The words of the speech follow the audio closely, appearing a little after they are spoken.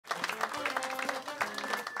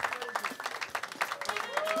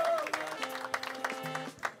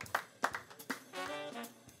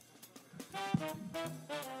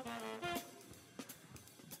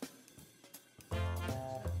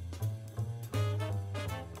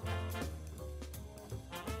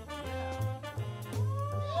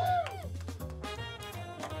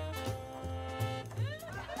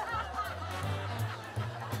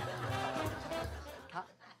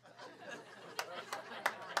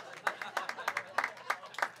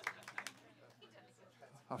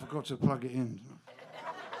forgot to plug it in.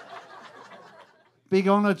 Big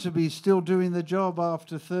honour to be still doing the job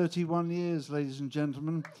after 31 years, ladies and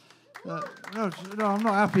gentlemen. No, I'm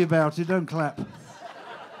not happy about it. Don't clap.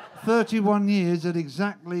 31 years at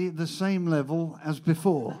exactly the same level as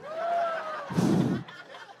before.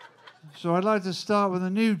 So I'd like to start with a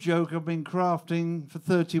new joke I've been crafting for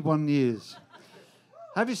 31 years.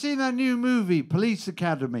 Have you seen that new movie, Police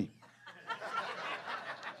Academy?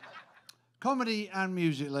 Comedy and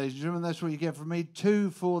music, ladies and gentlemen, that's what you get from me. 2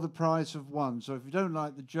 for the price of 1. So if you don't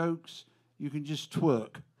like the jokes, you can just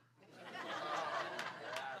twerk.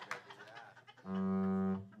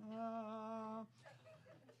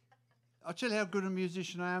 I'll tell you how good a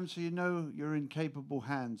musician I am so you know you're in capable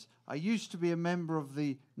hands. I used to be a member of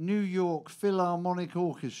the New York Philharmonic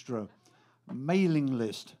Orchestra, mailing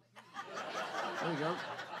list. There you go.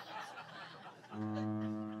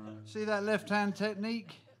 See that left-hand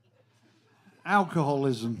technique?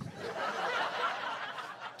 Alcoholism.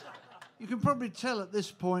 You can probably tell at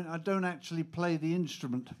this point I don't actually play the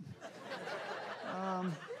instrument.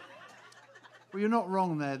 Well, you're not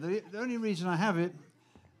wrong there. The only reason I have it,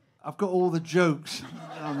 I've got all the jokes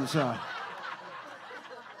on the side.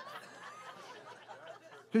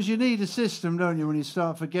 Because you need a system, don't you, when you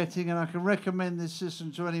start forgetting, and I can recommend this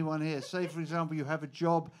system to anyone here. Say, for example, you have a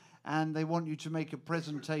job and they want you to make a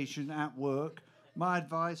presentation at work. My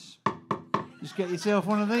advice, just get yourself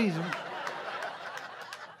one of these and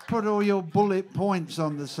put all your bullet points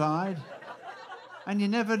on the side, and you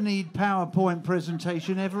never need PowerPoint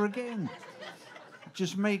presentation ever again.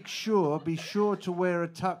 Just be sure to wear a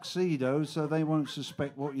tuxedo so they won't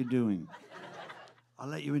suspect what you're doing. I'll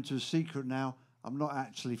let you into a secret now. I'm not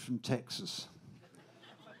actually from Texas.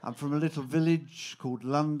 I'm from a little village called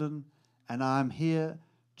London, and I'm here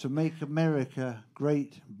to make America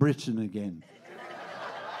Great Britain again.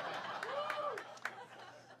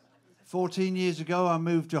 14 years ago, I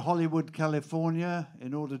moved to Hollywood, California,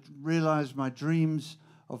 in order to realize my dreams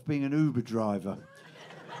of being an Uber driver.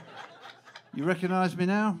 You recognize me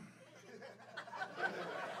now?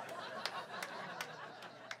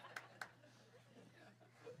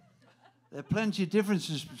 There are plenty of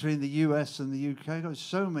differences between the US and the UK. There's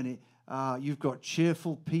so many. You've got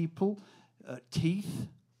cheerful people, teeth.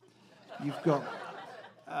 You've got...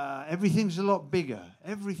 everything's a lot bigger.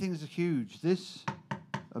 Everything's huge. This,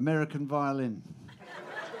 American violin.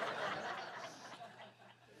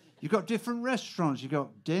 You've got different restaurants. You've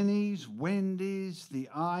got Denny's, Wendy's, the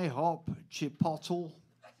IHOP, Chipotle.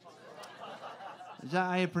 Is that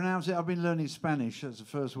how you pronounce it? I've been learning Spanish. That's the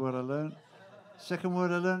first word I learned. Second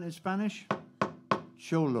word I learned in Spanish?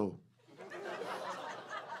 Cholo.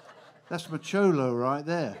 That's my cholo right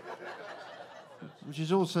there. Which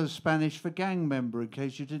is also Spanish for gang member, in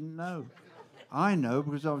case you didn't know. I know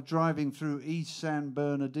because I was driving through East San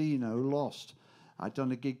Bernardino, lost. I'd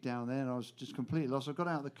done a gig down there and I was just completely lost. I got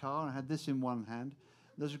out of the car and I had this in one hand.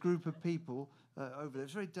 There's a group of people over there.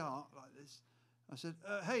 It's very dark like this. I said,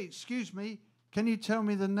 hey, excuse me, can you tell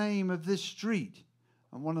me the name of this street?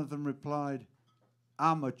 And one of them replied,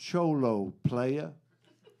 I'm a cholo player.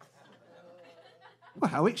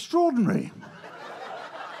 Well, how extraordinary.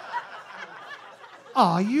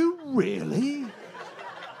 Are you really?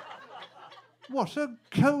 What a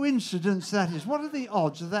coincidence that is. What are the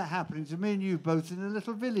odds of that happening to me and you both in a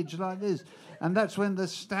little village like this? And that's when the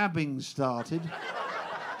stabbing started.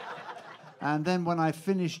 And then when I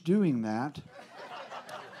finished doing that,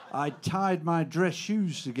 I tied my dress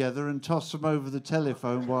shoes together and tossed them over the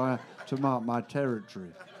telephone wire to mark my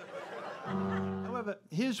territory. However,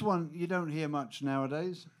 here's one you don't hear much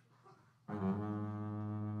nowadays.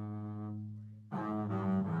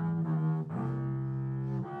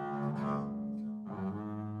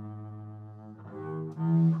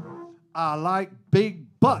 I like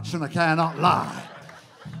big butts and I cannot lie.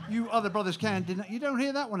 You other brothers can, didn't you? Don't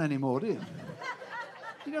hear that one anymore, do you?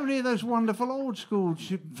 You don't hear those wonderful old school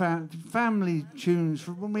family tunes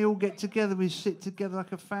from when we all get together, we sit together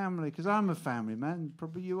like a family, because I'm a family man,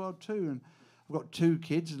 probably you are too, and I've got 2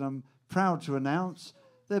 kids and I'm proud to announce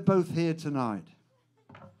they're both here tonight.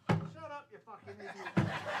 Shut up, you fucking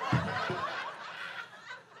idiot.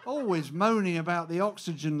 Always moaning about the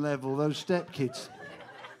oxygen level, those stepkids.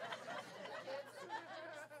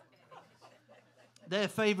 Their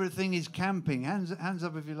favourite thing is camping. Hands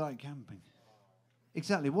up if you like camping.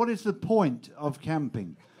 Exactly. What is the point of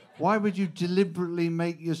camping? Why would you deliberately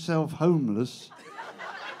make yourself homeless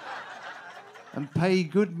and pay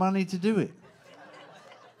good money to do it?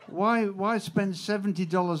 Why spend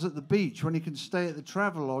 $70 at the beach when you can stay at the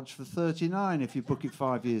Travelodge for $39 if you book it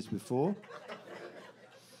 5 years before?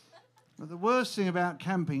 But the worst thing about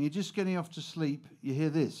camping, you're just getting off to sleep, you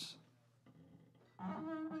hear this.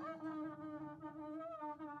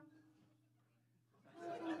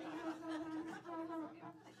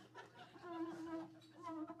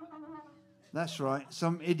 That's right,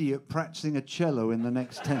 some idiot practicing a cello in the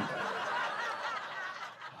next tent.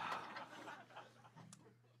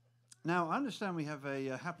 Now, I understand we have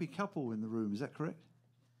a happy couple in the room, is that correct?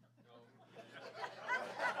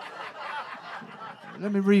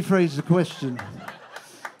 Let me rephrase the question.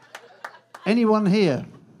 Anyone here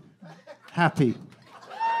happy?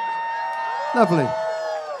 Lovely.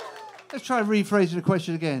 Let's try rephrasing the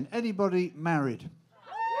question again. Anybody married?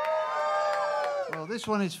 Well, this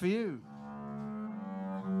one is for you.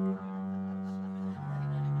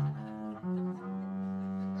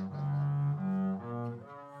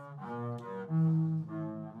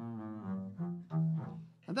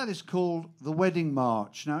 And that is called the Wedding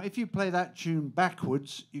March. Now, if you play that tune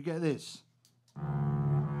backwards, you get this.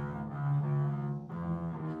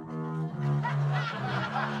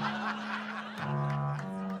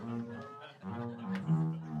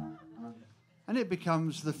 And it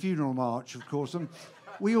becomes the Funeral March, of course. And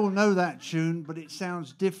we all know that tune, but it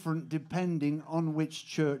sounds different depending on which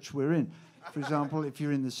church we're in. For example, if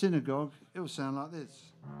you're in the synagogue, it will sound like this.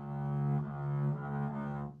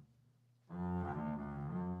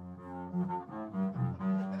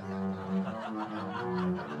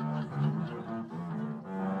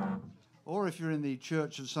 Or if you're in the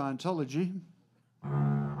Church of Scientology,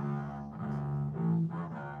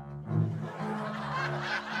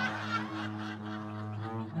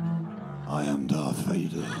 I am Darth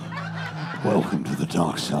Vader. Welcome to the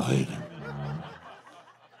dark side.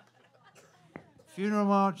 Funeral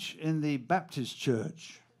March in the Baptist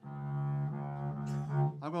Church.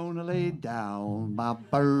 I'm going to lay down my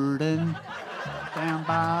burden down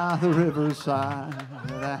by the riverside,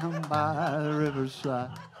 down by the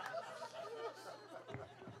riverside.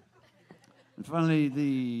 And finally,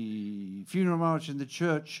 the Funeral March in the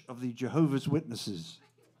Church of the Jehovah's Witnesses.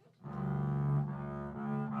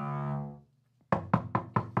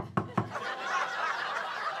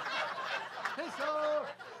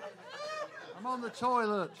 I'm on the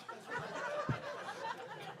toilet.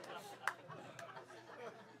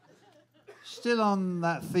 Still on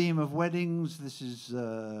that theme of weddings, this is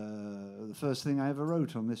the first thing I ever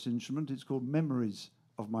wrote on this instrument. It's called Memories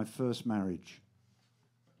of My First Marriage.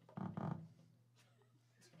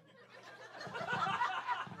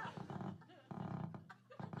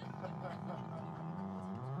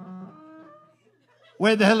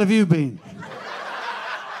 Where the hell have you been?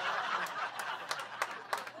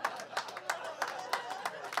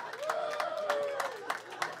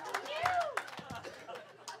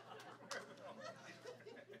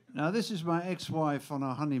 Now, this is my ex-wife on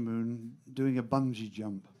our honeymoon doing a bungee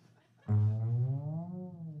jump.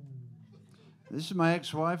 This is my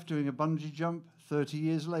ex-wife doing a bungee jump 30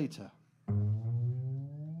 years later.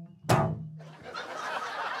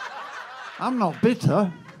 I'm not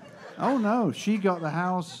bitter. Oh, no, she got the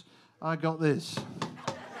house, I got this.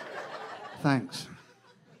 Thanks.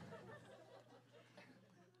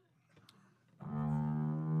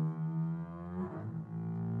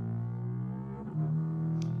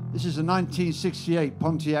 This is a 1968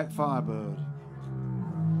 Pontiac Firebird.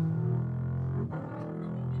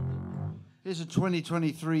 Here's a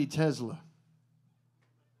 2023 Tesla.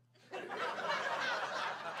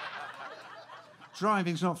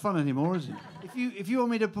 Driving's not fun anymore, is it? If you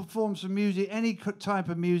want me to perform some music, any type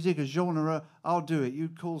of music, a genre, I'll do it.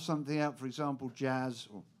 You'd call something out, for example, jazz.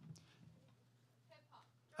 Or...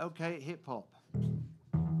 Hip-hop. Okay, hip-hop.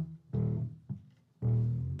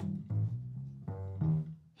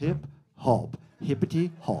 Hip-hop.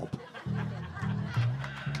 Hippity-hop.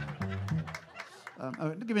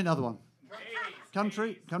 Give me another one.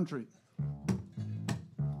 Country.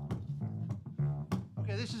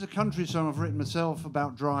 Okay, this is a country song I've written myself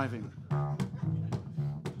about driving.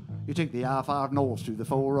 You take the I-5 north to the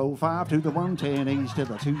 405, to the 110 east, to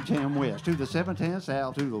the 210 west, to the 710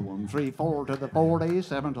 south, to the 134, to the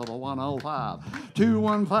 487, to the 105,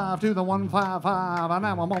 215, to the 155, and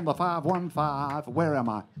now I'm on the 515. Where am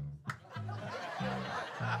I?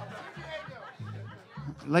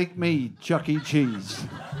 Lake Mead, Chuck E. Cheese.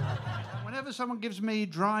 Whenever someone gives me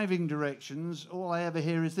driving directions, all I ever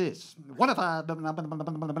hear is this. 105, 110,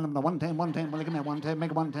 110, we'll look at 110, make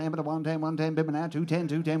a 110, but a 110, 110, bim now, 210,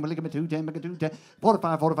 210, we'll look at 210, make a 210,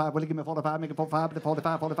 45, 45, we'll look at 45, make a 45, but a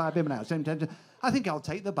 45, 45, bim now, 10, 10. I think I'll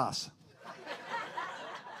take the bus.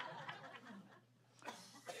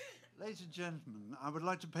 Ladies and gentlemen, I would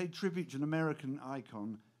like to pay tribute to an American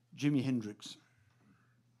icon, Jimi Hendrix.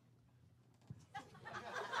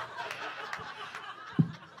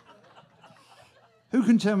 Who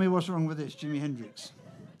can tell me what's wrong with this, Jimi Hendrix?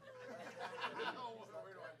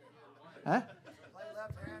 Huh?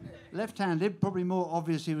 Left-handed, probably more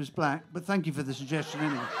obvious he was black, but thank you for the suggestion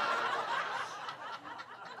anyway.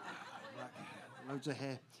 Loads of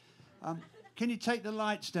hair. Can you take the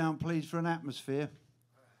lights down, please, for an atmosphere?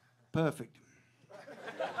 Perfect.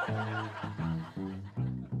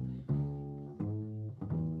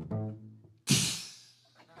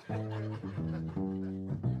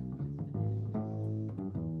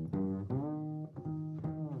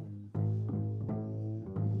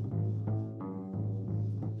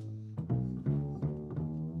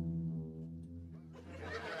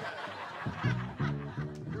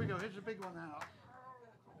 Here we go, here's a big one now.